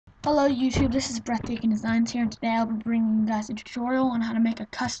Hello YouTube, this is Breathtaking Designs here, and today I'll be bringing you guys a tutorial on how to make a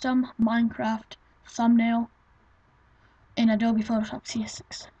custom Minecraft thumbnail in Adobe Photoshop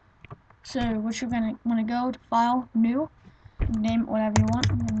CS6. So what you're going to want to go to File, New, name it whatever you want.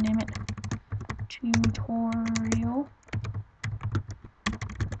 I'm going to name it Tutorial.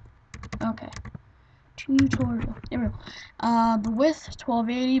 Okay, Tutorial. There we go. The width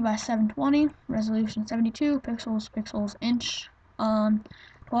 1280 by 720, resolution 72 pixels inch.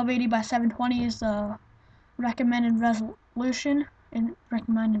 1280 by 720 is the recommended resolution and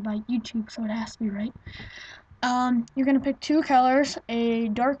recommended by YouTube, so it has to be right. You're gonna pick two colors, a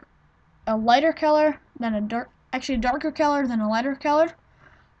lighter color, then a darker color, then a lighter color.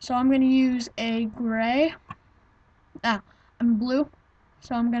 So I'm gonna use a gray. I'm blue,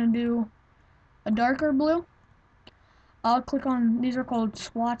 so I'm gonna do a darker blue. I'll click on, these are called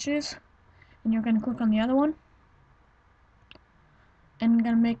swatches, and you're gonna click on the other one, and I'm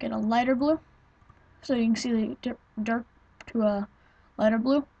gonna make it a lighter blue. So you can see the dark to a lighter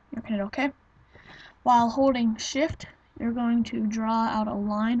blue. You're gonna hit OK. While holding Shift, you're going to draw out a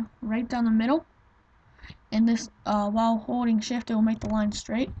line right down the middle. And this, while holding Shift, it will make the line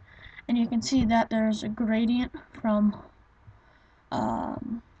straight. And you can see that there's a gradient from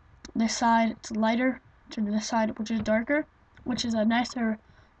this side, it's lighter, to this side, which is darker, which is a nicer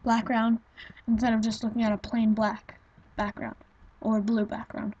background instead of just looking at a plain black background or blue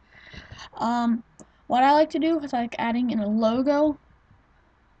background. What I like to do is I like adding in a logo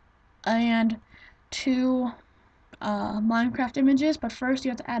and two Minecraft images, but first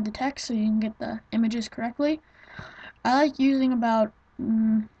you have to add the text so you can get the images correctly. I like using about,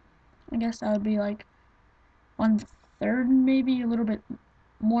 I guess that would be like 1/3, maybe a little bit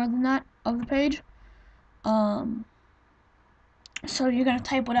more than that of the page. So you're gonna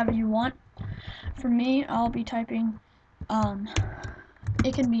type whatever you want. For me, I'll be typing,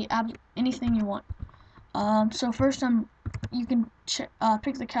 it can be anything you want. So first you can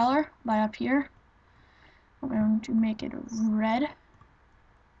pick the color by up here. I'm going to make it red,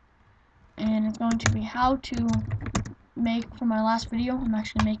 and it's going to be how to make from my last video. I'm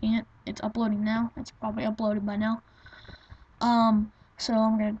actually making it. It's uploading now. It's probably uploaded by now. So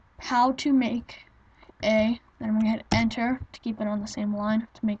I'm going to how to make a, then I'm going to hit enter to keep it on the same line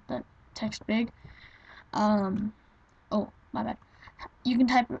to make the text big. Oh, my bad. You can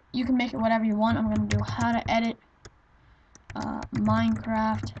make it whatever you want. I'm going to do how to edit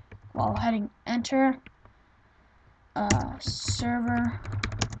Minecraft while hitting enter. Server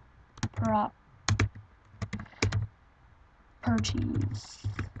properties.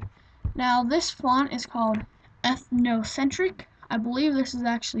 Now this font is called ethnocentric. I believe this is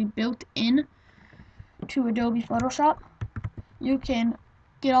actually built in to Adobe Photoshop. You can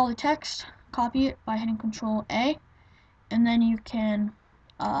get all the text, copy it by hitting Control A, and then you can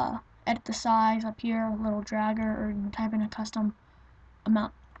edit the size up here, a little dragger, or you can type in a custom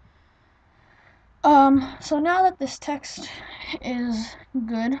amount. So now that this text is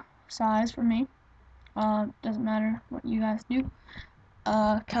good size for me, doesn't matter what you guys do,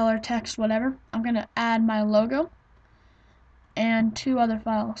 color, text, whatever, I'm gonna add my logo and two other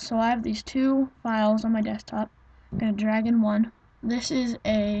files. So I have these two files on my desktop. I'm gonna drag in one. This is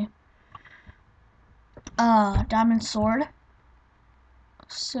a diamond sword.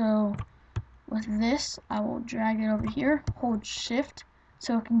 So with this, I will drag it over here, hold Shift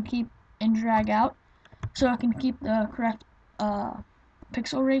so it can keep and drag out, so I can keep the correct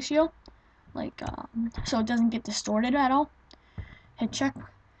pixel ratio, like so it doesn't get distorted at all. Hit check.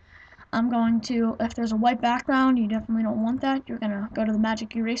 I'm going to, if there's a white background, you definitely don't want that. You're gonna go to the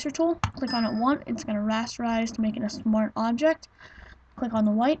magic eraser tool, click on it once, it's gonna rasterize to make it a smart object. Click on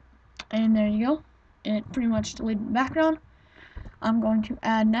the white, and there you go. It pretty much deleted the background. I'm going to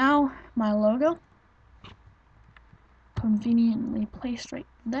add now my logo, conveniently placed right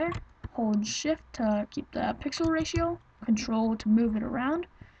there. Hold Shift to keep the pixel ratio, Control to move it around,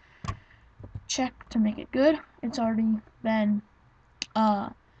 check to make it good. It's already been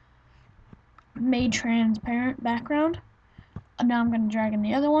made transparent background. Now I'm going to drag in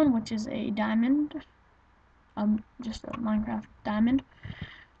the other one, which is a diamond, just a Minecraft diamond.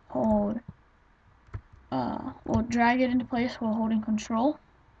 We'll drag it into place while holding Control.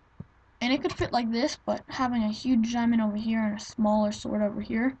 And it could fit like this, but having a huge diamond over here and a smaller sword over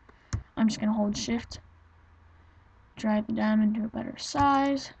here, I'm just going to hold Shift, drag the diamond to a better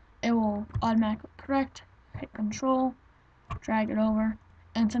size. It will automatically correct, hit Control, drag it over,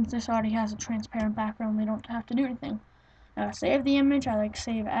 and since this already has a transparent background, we don't have to do anything. Now to save the image, I like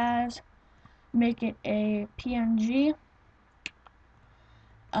save as, make it a PNG.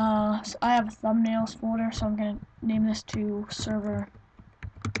 So I have a thumbnails folder, so I'm going to name this to server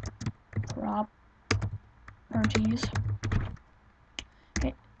Ortiz.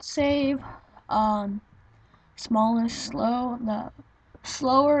 Okay, save. Smallest, slow. The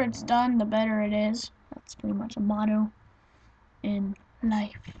slower it's done, the better it is. That's pretty much a motto in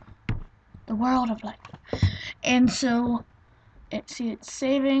life, the world of life. And so, it's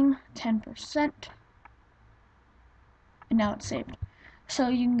saving 10%, and now it's saved. So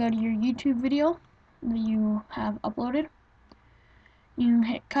you can go to your YouTube video that you have uploaded. You can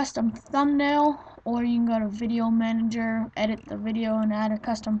hit custom thumbnail, or you can go to video manager, edit the video, and add a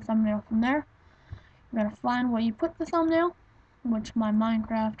custom thumbnail from there. You're gonna find where you put the thumbnail, which my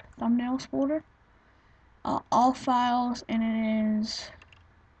Minecraft thumbnails folder. All files, and it is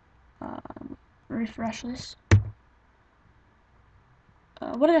refresh this.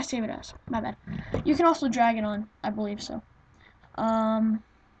 What did I save it as? My bad. You can also drag it on, I believe so.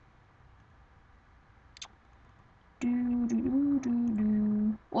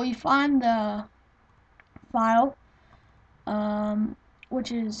 Well, you find the file,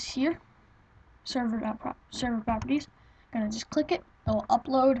 which is here, server properties. Gonna just click it. It will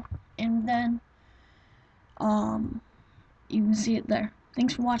upload, and then you can see it there.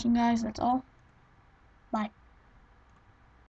 Thanks for watching, guys. That's all. Bye.